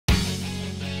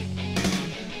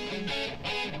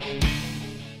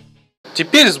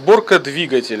Теперь сборка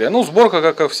двигателя. Ну,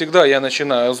 сборка, как всегда, я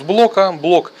начинаю с блока.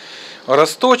 Блок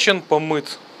расточен,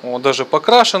 помыт, вот, даже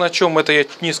покрашен. О чем это я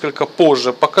несколько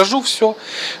позже покажу все.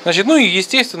 Значит, ну и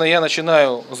естественно я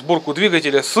начинаю сборку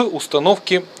двигателя с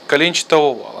установки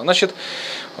коленчатого вала. Значит,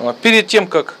 перед тем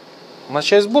как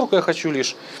начать сборку, я хочу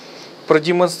лишь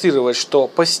продемонстрировать, что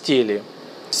постели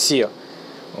все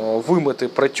вымыты,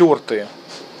 протерты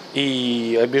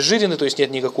и обезжирены, то есть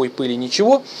нет никакой пыли,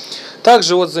 ничего.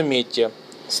 Также вот заметьте,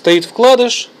 стоит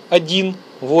вкладыш один,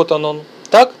 вот он,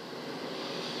 так.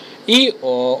 И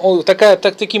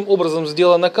таким образом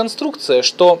сделана конструкция,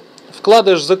 что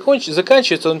вкладыш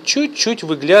заканчивается, он чуть-чуть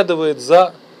выглядывает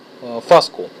за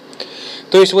фаску.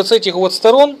 То есть вот с этих вот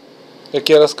сторон, как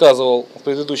я рассказывал в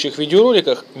предыдущих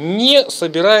видеороликах, не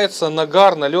собирается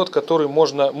нагар, налет, который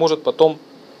может потом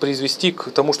произвести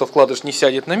к тому, что вкладыш не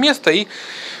сядет на место и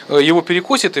его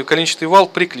перекосит и коленчатый вал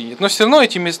приклинит. Но все равно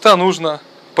эти места нужно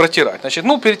протирать. Значит,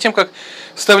 ну, перед тем, как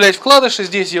вставлять вкладыши,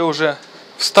 здесь я уже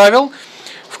вставил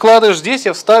вкладыш, здесь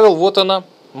я вставил, вот она,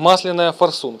 масляная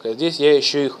форсунка. Здесь я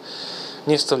еще их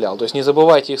не вставлял. То есть не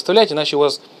забывайте их вставлять, иначе у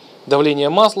вас давления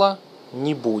масла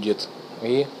не будет.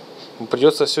 И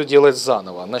придется все делать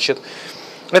заново. Значит,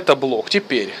 это блок.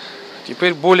 Теперь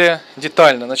более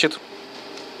детально. Значит,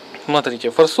 смотрите,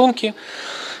 форсунки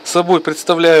собой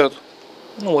представляют,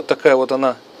 ну, вот такая вот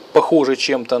она, похожа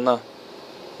чем-то на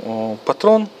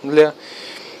патрон для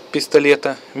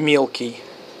пистолета, мелкий.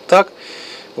 Так,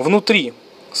 внутри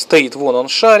стоит, вон он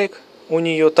шарик, у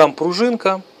нее там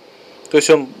пружинка, то есть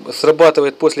он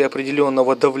срабатывает после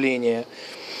определенного давления.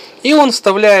 И он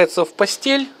вставляется в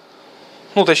постель,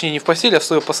 ну, точнее не в постель, а в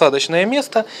свое посадочное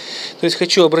место. То есть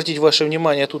хочу обратить ваше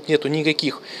внимание, тут нету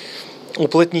никаких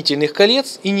уплотнительных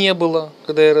колец и не было,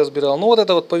 когда я разбирал. Но вот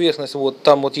эта вот поверхность, вот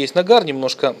там вот есть нагар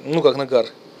немножко, ну как нагар,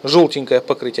 желтенькое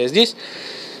покрытие. А здесь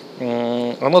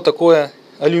оно такое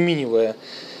алюминиевое.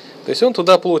 То есть он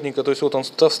туда плотненько, то есть вот он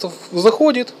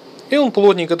заходит, и он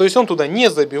плотненько, то есть он туда не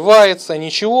забивается,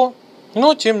 ничего.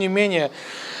 Но тем не менее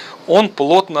он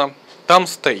плотно там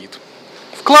стоит.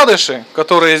 Вкладыши,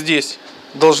 которые здесь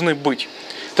должны быть,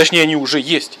 точнее они уже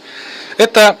есть,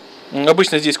 это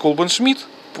обычно здесь Колбан-Шмидт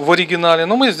в оригинале,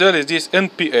 но мы взяли здесь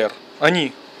NPR.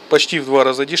 Они почти в 2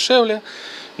 раза дешевле,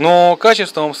 но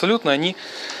качеством абсолютно они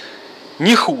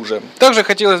не хуже. Также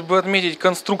хотелось бы отметить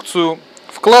конструкцию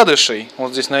вкладышей.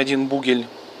 Вот здесь на один бугель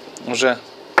уже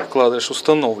вкладыш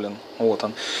установлен. Вот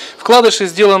он. Вкладыши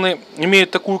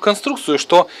имеют такую конструкцию,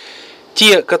 что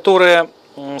те, которые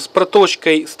с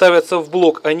проточкой ставятся в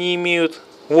блок, они имеют,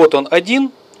 вот он,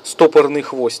 один стопорный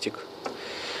хвостик.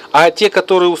 А те,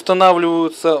 которые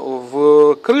устанавливаются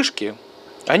в крышке,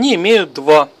 они имеют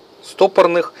 2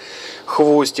 стопорных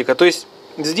хвостика. То есть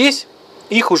здесь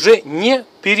их уже не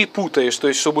перепутаешь. То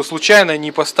есть чтобы случайно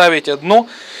не поставить одно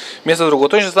вместо другого.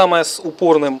 То же самое с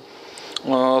упорной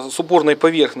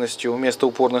поверхностью вместо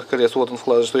упорных колец. Вот он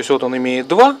вкладыш. То есть вот он имеет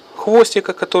 2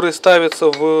 хвостика, которые ставятся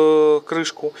в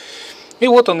крышку. И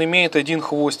вот он имеет 1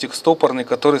 хвостик стопорный,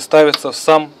 который ставится в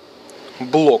сам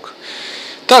блок.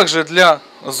 Также для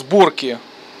сборки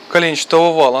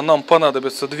коленчатого вала нам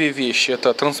понадобятся 2 вещи.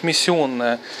 Это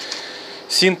трансмиссионное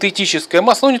синтетическое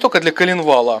масло, но не только для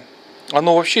коленвала.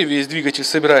 Оно вообще, весь двигатель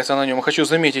собирается на нем. Хочу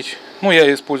заметить, ну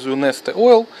я использую Neste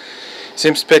Oil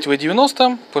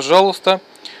 75V90, пожалуйста,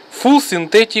 Full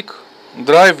Synthetic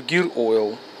Drive Gear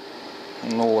Oil.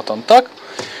 Ну вот он так.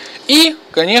 И,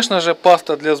 конечно же,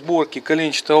 паста для сборки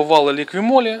коленчатого вала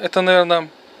Liquimoli. Это, наверное,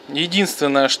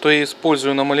 единственное, что я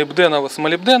использую с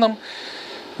молибденом.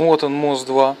 Вот он,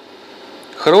 МОС-2.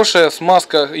 Хорошая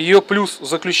смазка. Ее плюс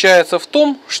заключается в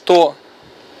том, что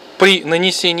при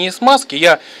нанесении смазки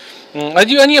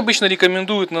они обычно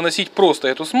рекомендуют наносить просто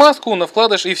эту смазку на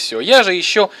вкладыш и все. Я же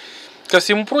еще, ко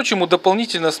всему прочему,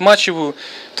 дополнительно смачиваю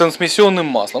трансмиссионным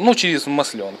маслом, ну через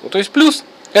масленку. То есть плюс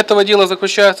этого дела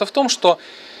заключается в том, что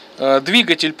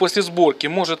двигатель после сборки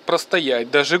может простоять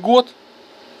даже год,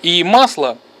 и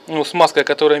масло, ну смазка,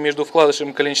 которая между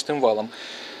вкладышем и коленчатым валом,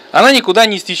 она никуда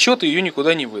не стечет и ее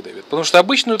никуда не выдавит. Потому что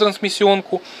обычную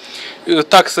трансмиссионку,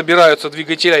 так собираются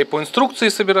двигателя и по инструкции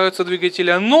собираются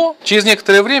двигателя, но через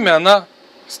некоторое время она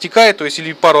стекает, то есть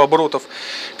или пару оборотов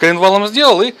коленвалом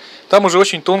сделал, и там уже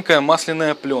очень тонкая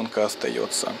масляная пленка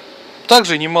остается.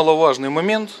 Также немаловажный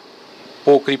момент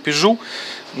по крепежу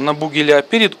на бугеля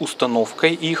перед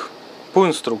установкой их по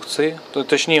инструкции,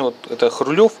 точнее вот это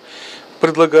Хрулев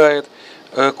предлагает,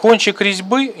 кончик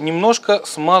резьбы немножко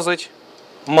смазать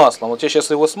маслом. Вот я сейчас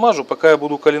его смажу, пока я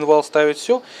буду коленвал ставить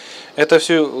все. Это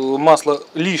все масло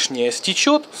лишнее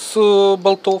стечет с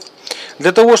болтов.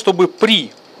 Для того, чтобы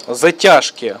при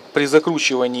затяжке при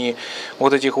закручивании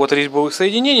вот этих вот резьбовых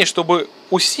соединений, чтобы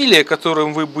усилие,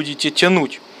 которым вы будете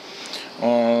тянуть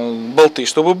болты,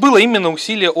 чтобы было именно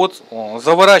усилие от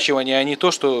заворачивания, а не то,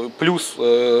 что плюс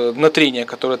на трение,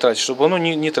 которое тратить, чтобы оно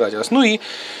не тратилось. Ну и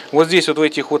вот здесь вот в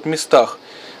этих вот местах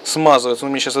смазывается,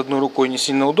 мне сейчас одной рукой не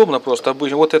сильно удобно, просто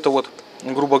обычно вот это вот,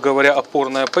 грубо говоря,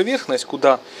 опорная поверхность,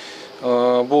 куда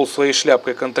болт своей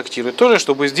шляпкой контактирует, тоже,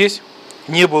 чтобы здесь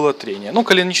не было трения. Ну,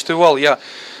 коленвичный вал я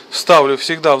ставлю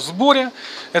всегда в сборе,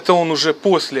 это он уже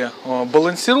после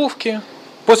балансировки.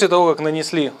 После того, как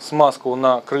нанесли смазку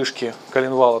на крышке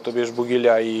коленвала, то бишь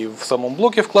бугеля, и в самом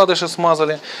блоке вкладыши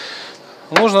смазали,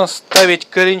 нужно ставить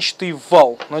коленчатый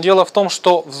вал. Но дело в том,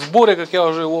 что в сборе, как я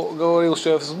уже говорил,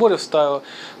 что я в сборе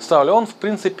ставлю, он в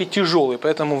принципе тяжелый.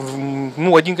 Поэтому,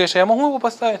 ну, один, конечно, я могу его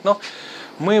поставить, но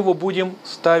мы его будем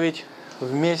ставить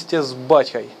вместе с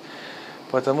батькой.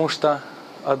 Потому что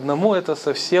одному это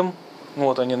совсем...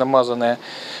 Вот они намазанные,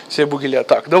 все бугеля.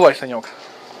 Так, давай, Санек.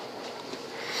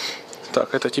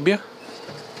 Так, это тебе.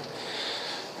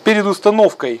 Перед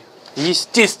установкой,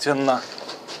 естественно,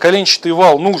 коленчатый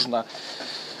вал нужно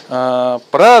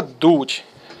продуть,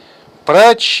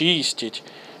 прочистить.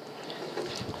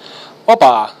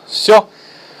 Опа, все.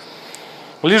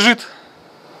 Лежит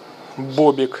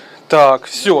бобик. Так,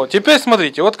 все. Теперь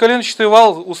смотрите, вот коленчатый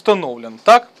вал установлен.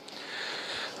 Так.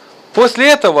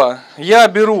 После этого я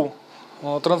беру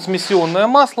трансмиссионное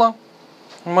масло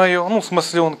мое, ну, с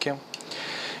масленки.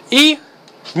 И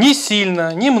не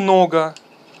сильно, немного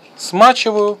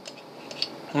смачиваю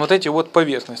вот эти вот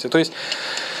поверхности. То есть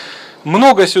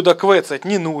много сюда квецать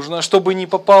не нужно, чтобы не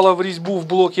попало в резьбу, в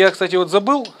блок. Я, кстати, вот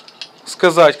забыл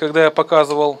сказать, когда я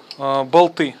показывал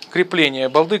болты крепления.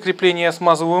 Болты крепления я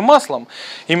смазываю маслом,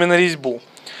 именно резьбу.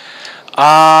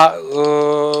 А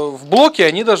в блоке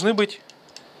они должны быть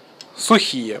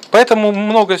сухие. Поэтому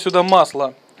много сюда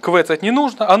масла квецать не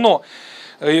нужно. Оно...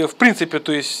 В принципе,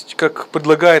 то есть, как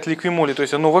предлагает ликвимоли, то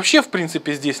есть оно вообще в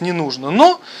принципе здесь не нужно,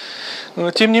 но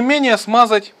тем не менее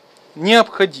смазать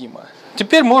необходимо.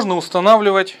 Теперь можно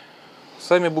устанавливать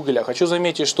сами бугеля. Хочу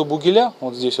заметить, что бугеля,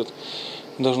 вот здесь вот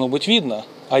должно быть видно,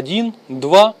 1,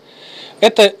 2,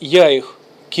 это я их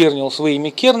кернил своими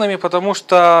кернами, потому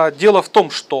что дело в том,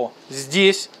 что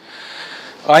здесь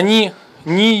они,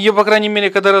 я по крайней мере,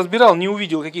 когда разбирал, не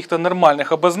увидел каких-то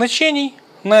нормальных обозначений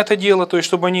на это дело, то есть,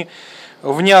 чтобы они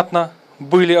внятно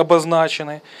были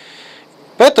обозначены.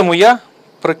 Поэтому я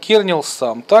прокернил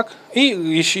сам. Так. И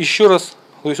еще раз,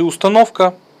 то есть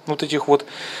установка вот этих вот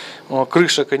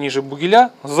крышек, они же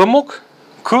бугеля, замок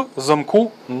к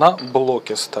замку на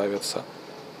блоке ставится.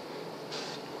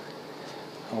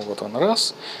 Вот он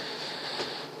раз.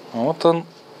 Вот он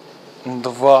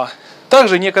два.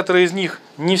 Также некоторые из них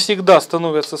не всегда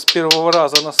становятся с первого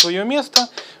раза на свое место.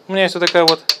 У меня есть вот такая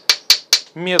вот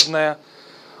медная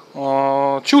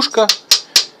чушка,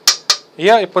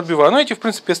 я и подбиваю. Но эти в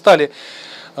принципе стали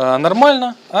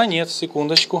нормально. А нет,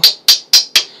 секундочку.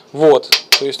 Вот,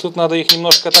 то есть тут надо их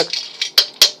немножко так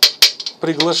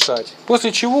приглашать.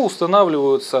 После чего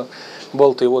устанавливаются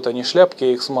болты. Вот они, шляпки,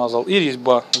 я их смазал. И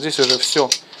резьба. Здесь уже все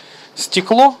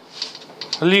стекло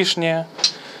лишнее.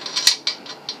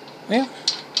 И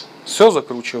все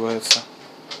закручивается.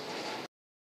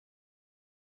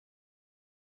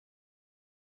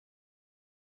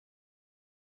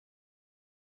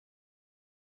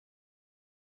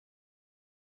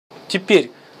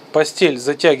 Теперь постель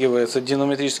затягивается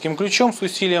динамометрическим ключом с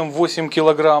усилием 8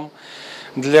 кг.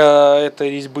 Для этой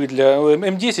резьбы, для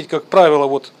М10, как правило,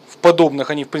 вот в подобных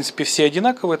они в принципе все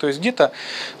одинаковые. То есть где-то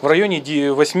в районе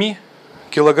 8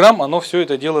 кг оно все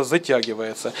это дело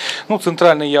затягивается. Ну,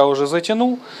 центральный я уже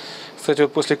затянул. Кстати,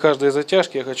 вот после каждой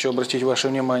затяжки я хочу обратить ваше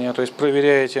внимание. То есть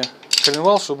проверяете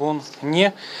коленвал, чтобы он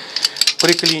не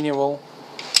приклинивал.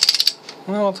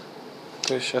 Ну вот.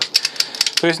 То есть сейчас.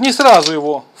 То есть не сразу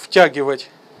его втягивать.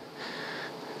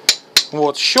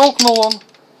 Вот, щелкнул он.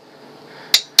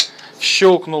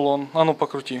 Щелкнул он. А ну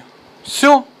покрути.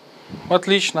 Все.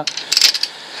 Отлично.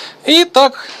 И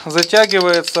так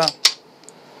затягивается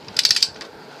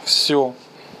все.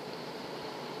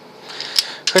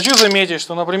 Хочу заметить,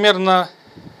 что, например, на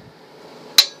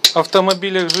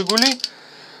автомобилях Жигули,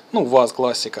 ну, ВАЗ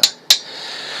классика,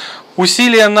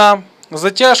 усилие на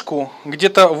затяжку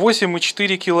где-то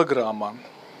 8,4 килограмма.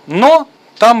 Но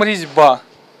там резьба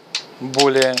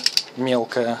более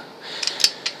мелкая,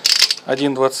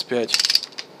 1,25.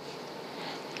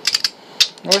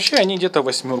 Вообще они где-то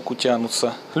 8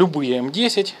 тянутся. Любые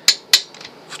М10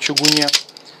 в чугуне.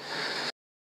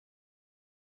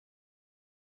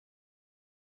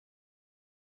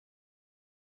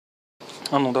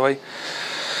 А ну давай.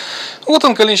 Вот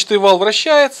он, коленчатый вал,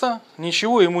 вращается,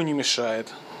 ничего ему не мешает.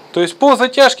 То есть по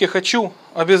затяжке хочу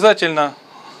обязательно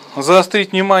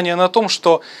заострить внимание на том,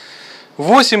 что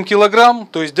 8 килограмм,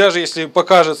 то есть даже если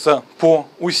покажется по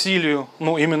усилию,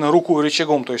 ну именно рукой,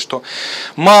 рычагом, то есть что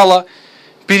мало,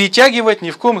 перетягивать ни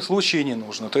в коем случае не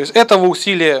нужно. То есть этого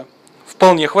усилия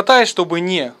вполне хватает, чтобы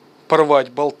не порвать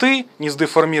болты, не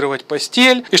сдеформировать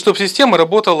постель, и чтобы система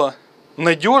работала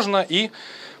надежно и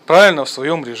правильно в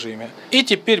своем режиме. И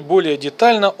теперь более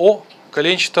детально о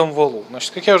коленчатом валу.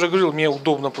 Значит, как я уже говорил, мне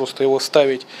удобно просто его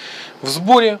ставить в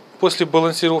сборе после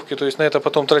балансировки, то есть на это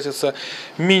потом тратится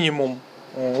минимум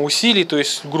усилий, то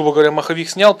есть, грубо говоря, маховик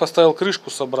снял, поставил крышку,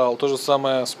 собрал. То же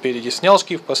самое спереди, снял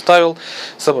шкив, поставил,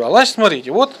 собрал. Значит,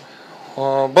 смотрите, вот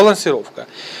балансировка.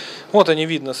 Вот они,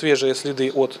 видно, свежие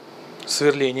следы от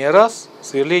сверления 1,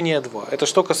 сверления 2. Это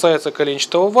что касается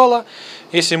коленчатого вала.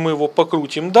 Если мы его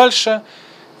покрутим дальше,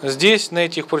 здесь на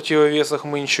этих противовесах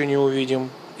мы ничего не увидим.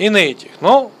 И на этих.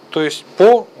 Но, то есть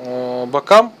по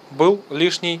бокам был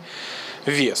лишний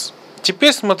вес.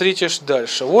 Теперь смотрите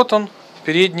дальше. Вот он,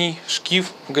 передний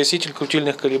шкив, гаситель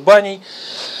крутильных колебаний.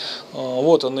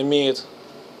 Вот он имеет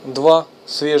 2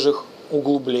 свежих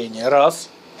углубления. Раз.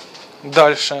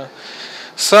 Дальше.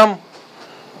 Сама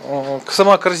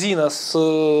корзина с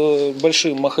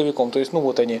большим маховиком. То есть, ну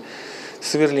вот они,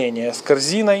 сверления с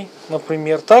корзиной,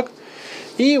 например, так.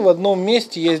 И в одном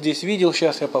месте я здесь видел,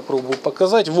 сейчас я попробую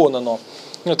показать, вон оно.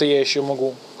 Это я еще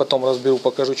могу, потом разберу,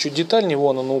 покажу чуть детальнее.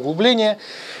 Вон оно углубление.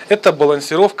 Это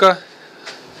балансировка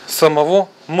самого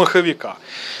маховика.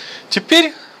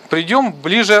 Теперь придем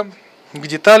ближе к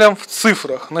деталям в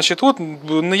цифрах. Значит, вот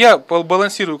я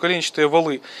балансирую коленчатые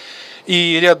валы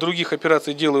и ряд других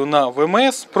операций делаю на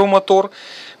ВМС Промотор.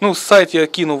 Ну, сайт я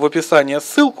кину в описании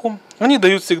ссылку. Они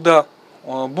дают всегда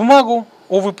бумагу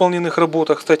о выполненных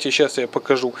работах. Кстати, сейчас я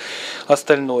покажу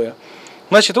остальное.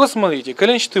 Значит, вот смотрите,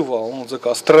 коленчатый вал, вот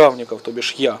заказ Травников, то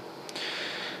бишь я.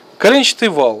 Коленчатый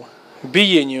вал,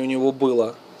 биение у него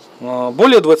было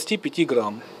более 25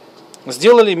 грамм.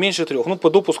 Сделали меньше 3. Ну, по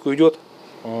допуску идет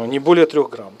не более 3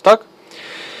 грамм. Так?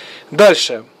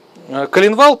 Дальше.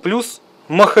 Коленвал плюс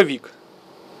маховик.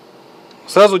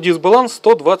 Сразу дисбаланс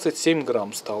 127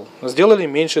 грамм стал. Сделали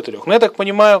меньше 3. Но я так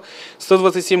понимаю,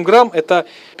 127 грамм это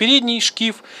передний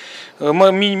шкив,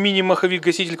 мини-маховик,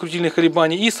 гаситель крутильных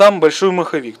колебаний и сам большой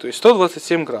маховик. То есть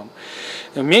 127 грамм.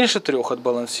 Меньше 3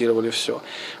 отбалансировали все.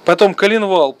 Потом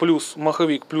коленвал плюс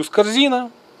маховик плюс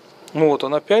корзина. Вот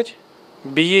он опять.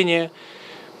 Биение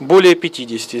более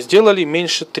 50. Сделали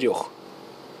меньше 3.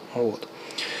 Вот.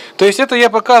 То есть это я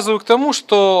показываю к тому,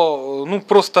 что ну,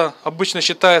 просто обычно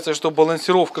считается, что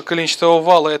балансировка коленчатого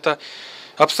вала это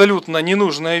абсолютно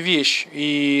ненужная вещь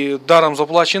и даром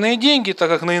заплаченные деньги, так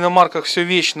как на иномарках все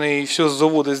вечно и все с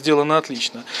завода сделано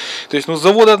отлично. То есть ну, с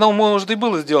завода оно может и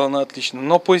было сделано отлично,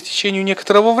 но по истечению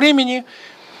некоторого времени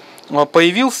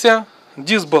появился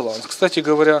дисбаланс. Кстати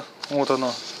говоря, вот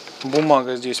она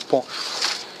бумага здесь по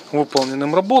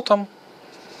выполненным работам.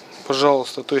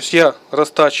 Пожалуйста, то есть я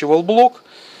растачивал блок.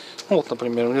 Вот,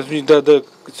 например,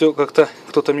 как-то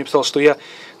кто-то мне писал, что я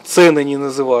цены не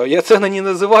называю. Я цены не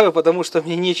называю, потому что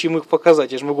мне нечем их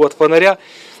показать. Я же могу от фонаря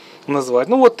назвать.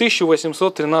 Ну вот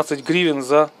 1813 гривен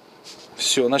за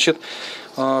все. Значит,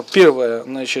 первое,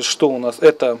 значит, что у нас?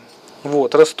 Это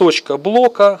вот расточка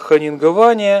блока,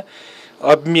 хонингование,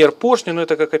 обмер поршня, но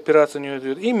это как операция не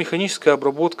идет, и механическая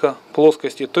обработка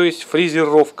плоскости, то есть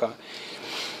фрезеровка.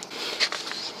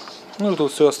 Ну и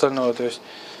тут все остальное, то есть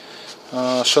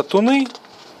шатуны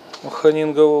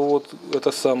хонинговые, вот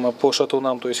это самое по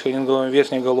шатунам, то есть хонинговые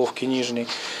верхней головки, нижней.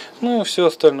 Ну и все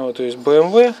остальное, то есть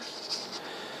BMW,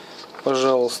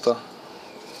 пожалуйста.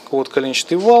 Вот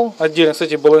коленчатый вал. Отдельно,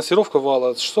 кстати, балансировка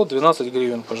вала 612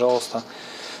 гривен, пожалуйста.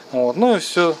 Вот. Ну и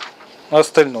все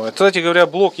остальное. Кстати говоря,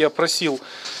 блок я просил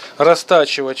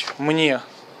растачивать мне,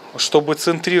 чтобы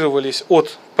центрировались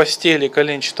от постели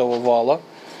коленчатого вала,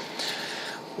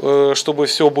 чтобы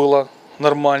все было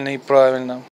нормально и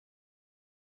правильно.